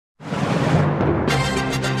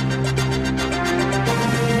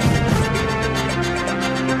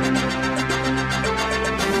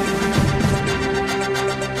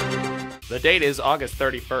date is August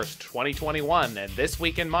 31st, 2021, and This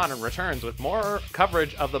Week in Modern returns with more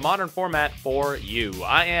coverage of the Modern format for you.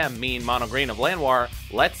 I am Mean Mono Green of Lanoir.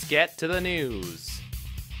 Let's get to the news.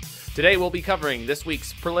 Today we'll be covering this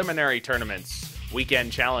week's preliminary tournaments,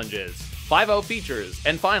 weekend challenges, 5-0 features,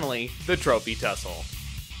 and finally, the trophy tussle.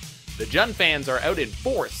 The Jund fans are out in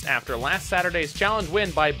force after last Saturday's challenge win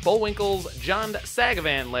by Bullwinkle's Jund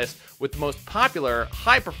Sagavan list, with the most popular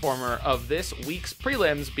high performer of this week's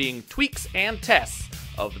prelims being tweaks and tests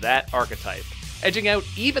of that archetype, edging out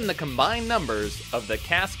even the combined numbers of the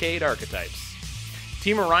Cascade archetypes.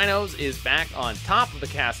 Team of Rhinos is back on top of the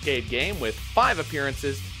Cascade game with 5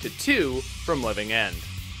 appearances to 2 from Living End.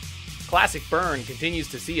 Classic Burn continues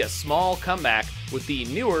to see a small comeback with the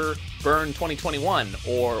newer Burn 2021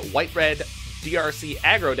 or White-Red DRC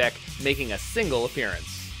aggro deck making a single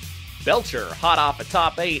appearance. Belcher, hot off a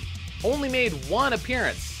top 8, only made 1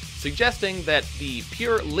 appearance, suggesting that the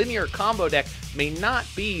pure linear combo deck may not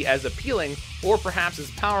be as appealing or perhaps as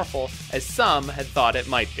powerful as some had thought it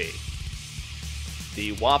might be.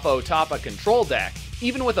 The Wapo Tapa control deck,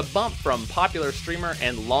 even with a bump from popular streamer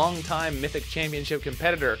and longtime Mythic Championship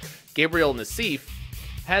competitor Gabriel Nassif,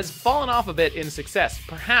 has fallen off a bit in success,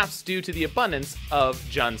 perhaps due to the abundance of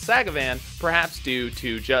Jund Sagavan, perhaps due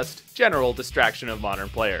to just general distraction of modern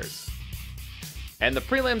players. And the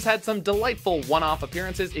prelims had some delightful one-off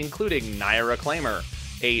appearances, including Naira Reclaimer,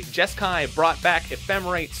 a Jeskai brought back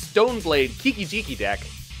Ephemerate Stoneblade Kiki-Jiki deck,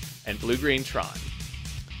 and Blue-Green Tron.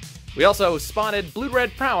 We also spotted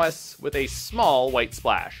Blue-Red Prowess with a small white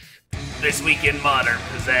splash. This Week in Modern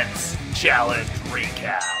presents Challenge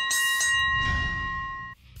Recaps.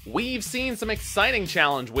 We've seen some exciting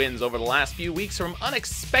challenge wins over the last few weeks from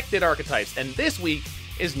unexpected archetypes, and this week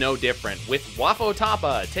is no different, with Wafo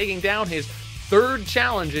Tapa taking down his 3rd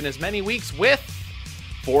challenge in as many weeks with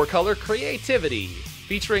 4-color Creativity,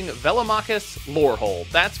 featuring Velomachus Lorehold.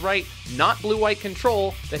 That's right, not blue-white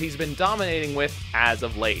control that he's been dominating with as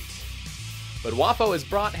of late. But Wafo has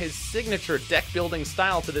brought his signature deck-building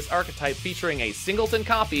style to this archetype, featuring a singleton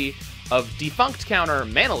copy of Defunct Counter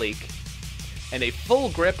Mana Leak, and a full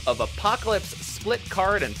grip of Apocalypse split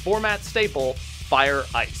card and format staple, Fire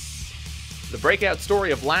Ice. The breakout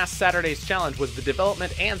story of last Saturday's challenge was the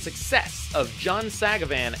development and success of Jund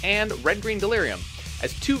Sagavan and Red-Green Delirium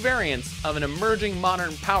as 2 variants of an emerging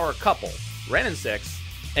modern power couple, Ren and 6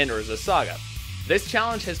 and Urza Saga. This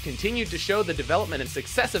challenge has continued to show the development and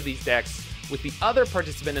success of these decks, with the other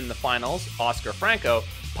participant in the finals, Oscar Franco,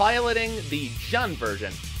 piloting the Jund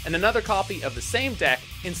version, and another copy of the same deck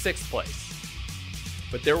in 6th place.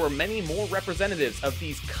 But there were many more representatives of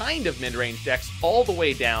these kind of mid-range decks all the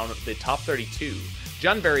way down the top 32,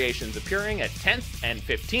 Jund variations appearing at 10th and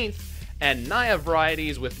 15th, and Naya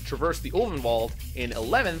varieties with Traverse the Ulvenwald in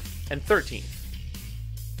 11th and 13th.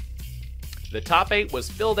 The top 8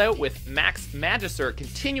 was filled out with Max Magister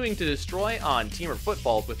continuing to destroy on Teamer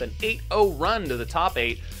Footballs with an 8-0 run to the top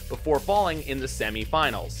 8 before falling in the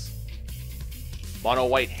semi-finals. Mono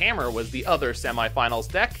White Hammer was the other semi-finals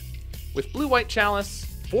deck, with Blue-White Chalice,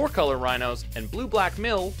 4-color Rhinos, and Blue-Black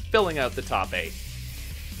Mill filling out the top 8.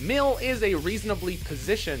 Mill is a reasonably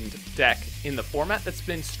positioned deck in the format that's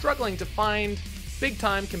been struggling to find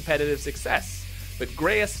big-time competitive success, but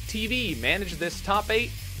Grayus TV managed this top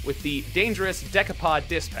 8 with the dangerous Decapod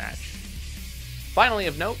Dispatch. Finally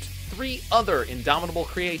of note, 3 other Indomitable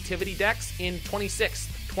Creativity decks in 26th,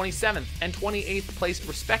 27th, and 28th place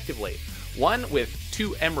respectively, one with 2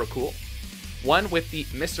 Emrakul, one with the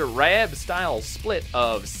Mr. Raeb style split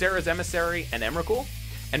of Sarah's Emissary and Emrakul,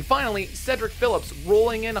 and finally Cedric Phillips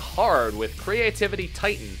rolling in hard with Creativity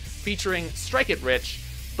Titan featuring Strike It Rich,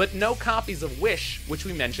 but no copies of Wish, which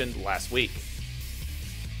we mentioned last week.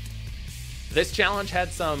 This challenge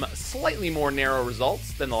had some slightly more narrow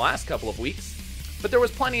results than the last couple of weeks, but there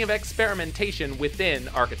was plenty of experimentation within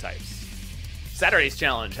archetypes. Saturday's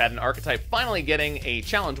challenge had an archetype finally getting a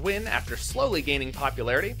challenge win after slowly gaining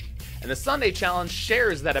popularity, and the Sunday challenge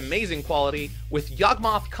shares that amazing quality with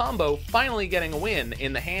Yawgmoth Combo finally getting a win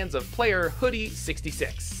in the hands of player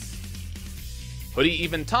Hoodie66. Hoodie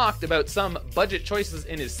even talked about some budget choices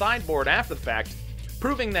in his sideboard after the fact,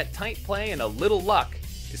 proving that tight play and a little luck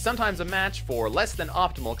is sometimes a match for less than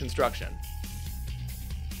optimal construction.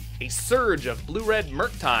 A surge of Blue-Red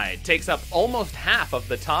Murktide takes up almost half of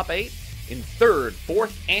the top 8 in 3rd,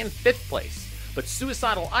 4th, and 5th place, but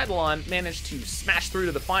Suicidal Eidolon managed to smash through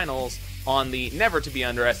to the finals on the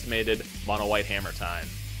never-to-be-underestimated Mono White Hammer time.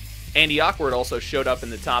 Andy Awkward also showed up in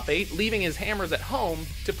the top 8, leaving his hammers at home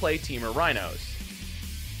to play Teamer Rhinos.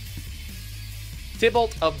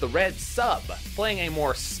 Tybalt of the Red Sub, playing a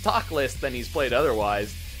more stock list than he's played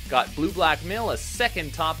otherwise, got Blue-Black Mill a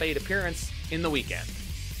second top 8 appearance in the weekend.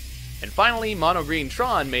 And finally, Mono Green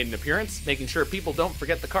Tron made an appearance, making sure people don't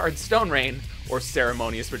forget the cards Stone Rain or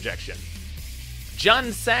Ceremonious Rejection. Jun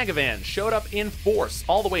Sagavan showed up in force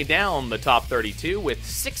all the way down the top 32, with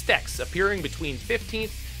 6 decks appearing between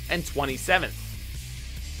 15th and 27th.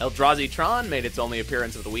 Eldrazi Tron made its only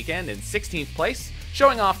appearance of the weekend in 16th place,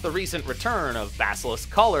 showing off the recent return of Basilisk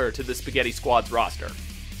Color to the Spaghetti Squad's roster.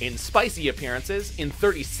 In spicy appearances, in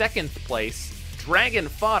 32nd place, Dragon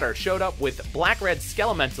Fodder showed up with Black-Red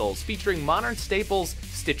Skelementals featuring modern staples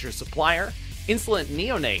Stitcher Supplier, Insolent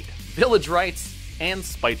Neonate, Village Rites, and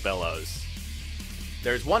Spite Bellows.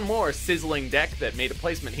 There's one more sizzling deck that made a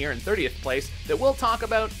placement here in 30th place that we'll talk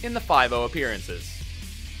about in the 5-0 appearances.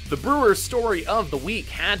 The Brewer's story of the week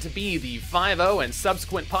had to be the 5-0 and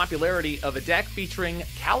subsequent popularity of a deck featuring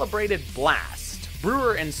Calibrated Blast.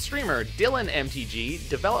 Brewer and streamer Dylan MTG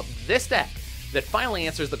developed this deck that finally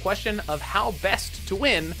answers the question of how best to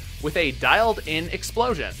win with a dialed-in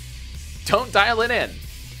explosion. Don't dial it in.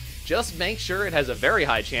 Just make sure it has a very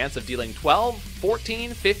high chance of dealing 12,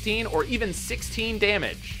 14, 15, or even 16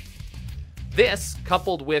 damage. This,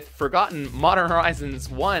 coupled with Forgotten Modern Horizons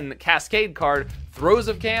 1 Cascade card, Throes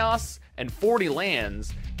of Chaos, and 40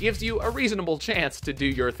 lands, gives you a reasonable chance to do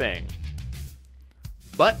your thing.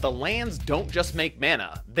 But the lands don't just make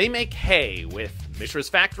mana, they make hay, with Mishra's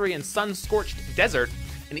Factory and Sun-Scorched Desert,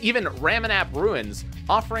 and even Ramanap Ruins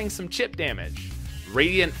offering some chip damage,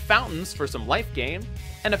 Radiant Fountains for some life gain,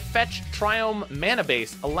 and a Fetch Triome mana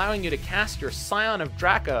base allowing you to cast your Scion of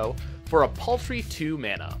Draco for a paltry 2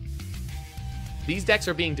 mana. These decks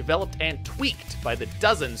are being developed and tweaked by the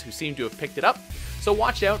dozens who seem to have picked it up, so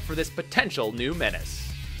watch out for this potential new menace.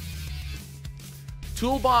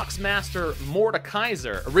 Toolbox Master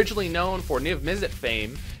Mordekaiser, originally known for Niv Mizzet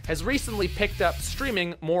fame, has recently picked up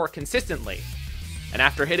streaming more consistently. And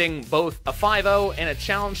after hitting both a 5-0 and a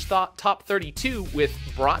challenge top 32 with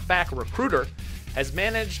Brought Back Recruiter, has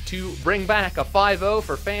managed to bring back a 5-0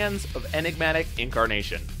 for fans of Enigmatic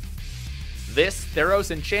Incarnation. This Theros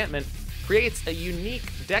enchantment creates a unique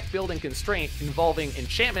deck-building constraint involving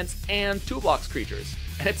enchantments and toolbox creatures,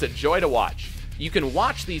 and it's a joy to watch. You can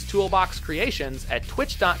watch these toolbox creations at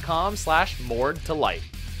twitch.com/mordtolight.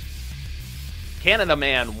 Canada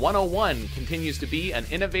Man 101 continues to be an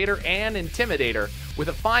innovator and intimidator with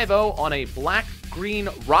a 5-0 on a black-green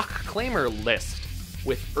rock claimer list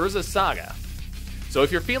with Urza Saga. So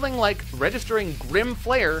if you're feeling like registering Grim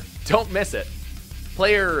Flayer, don't miss it.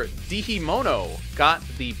 Player Dihimono got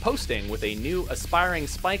the posting with a new Aspiring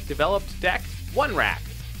Spike developed deck, One Rack.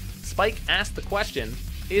 Spike asked the question,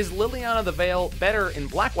 is Liliana the Veil better in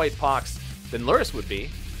Black-White Pox than Luris would be?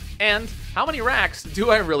 And how many racks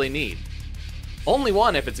do I really need? Only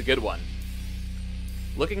one if it's a good one.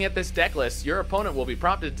 Looking at this deck list, your opponent will be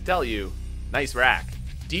prompted to tell you, nice rack.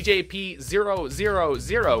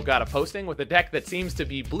 DJP000 got a posting with a deck that seems to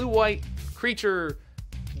be blue-white creature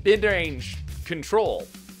mid-range control,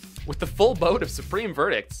 with the full boat of Supreme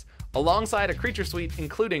Verdicts, alongside a creature suite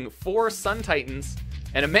including 4 Sun Titans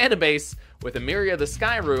and a mana base with Emiria the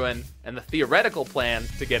Sky Ruin and the theoretical plan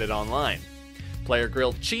to get it online. Player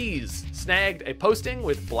Grilled Cheese snagged a posting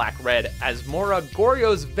with Black-Red Asmora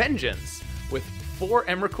Goryo's Vengeance, with 4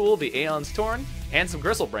 Emrakul the Aeon's Torn and some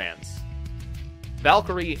Gristlebrand's.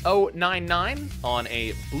 Valkyrie 099 on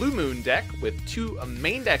a Blue Moon deck with 2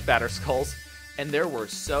 main deck Batterskulls, and there were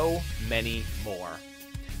so many more.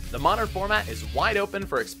 The modern format is wide open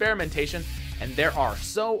for experimentation, and there are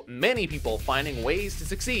so many people finding ways to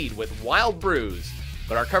succeed with wild brews,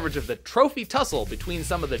 but our coverage of the trophy tussle between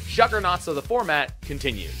some of the juggernauts of the format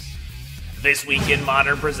continues. This Week in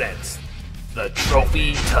Modern presents the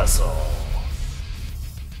Trophy Tussle.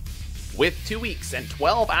 With 2 weeks and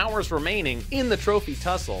 12 hours remaining in the Trophy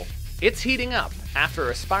Tussle, it's heating up after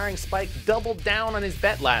Aspiring Spike doubled down on his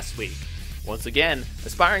bet last week. Once again,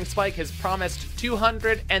 Aspiring Spike has promised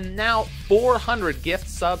 200 and now 400 gift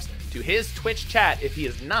subs to his Twitch chat if he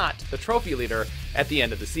is not the trophy leader at the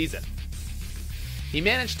end of the season. He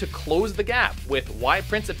managed to close the gap with Y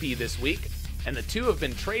Principe this week, and the two have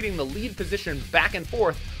been trading the lead position back and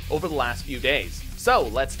forth over the last few days. So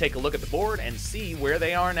let's take a look at the board and see where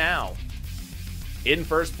they are now. In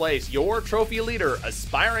first place, your trophy leader,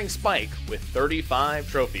 Aspiring Spike, with 35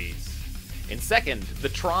 trophies. In second, the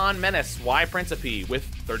Tron Menace Y Principe with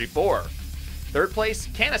 34. Third place,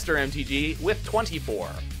 Canister MTG with 24.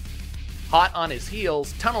 Hot on his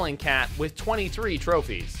heels, Tunneling Cat with 23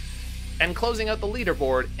 trophies. And closing out the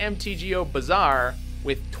leaderboard, MTGO Bazaar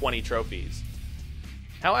with 20 trophies.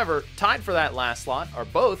 However, tied for that last slot are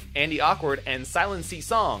both Andy Awkward and Silent Sea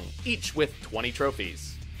Song, each with 20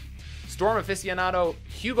 trophies. Storm aficionado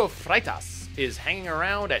Hugo Freitas is hanging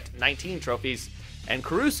around at 19 trophies, and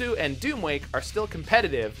Caruso and Doomwake are still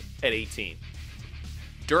competitive at 18.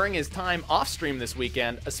 During his time off-stream this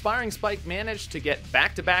weekend, Aspiring Spike managed to get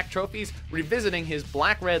back-to-back trophies revisiting his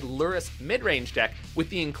black-red Luris mid-range deck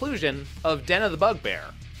with the inclusion of Den of the Bugbear.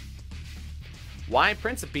 Y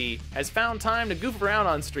Principe has found time to goof around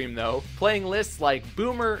on stream though, playing lists like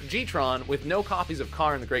Boomer G-Tron with no copies of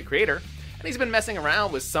Karn the Great Creator, and he's been messing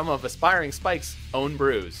around with some of Aspiring Spike's own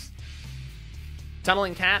brews.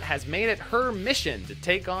 Tunneling Cat has made it her mission to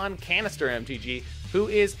take on Canister MTG, who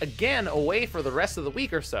is again away for the rest of the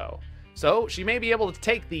week or so. So she may be able to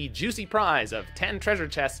take the juicy prize of 10 treasure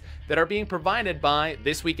chests that are being provided by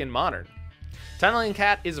This Week in Modern. Tunneling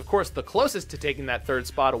Cat is of course the closest to taking that third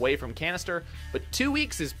spot away from Canister, but 2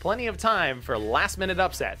 weeks is plenty of time for last minute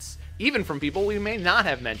upsets, even from people we may not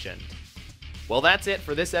have mentioned. Well, that's it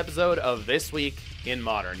for this episode of This Week in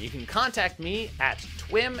Modern. You can contact me at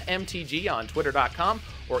twimmtg on twitter.com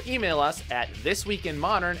or email us at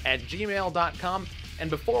thisweekinmodern@gmail.com. And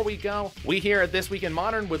before we go, we here at This Week in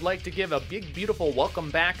Modern would like to give a big, beautiful welcome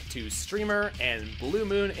back to streamer and Blue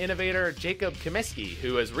Moon innovator Jacob Comiskey,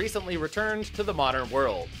 who has recently returned to the modern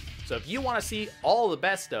world. So if you want to see all the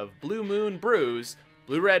best of Blue Moon brews,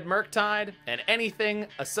 Blue Red Murktide, and anything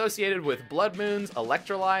associated with Blood Moons,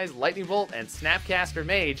 Electrolyze, Lightning Bolt, and Snapcaster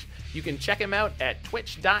Mage, you can check him out at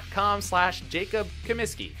twitch.com/Jacob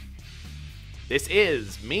Comiskey. This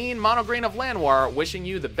is Mean Mono Green of Llanowar wishing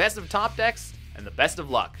you the best of top decks and the best of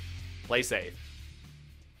luck. Play safe.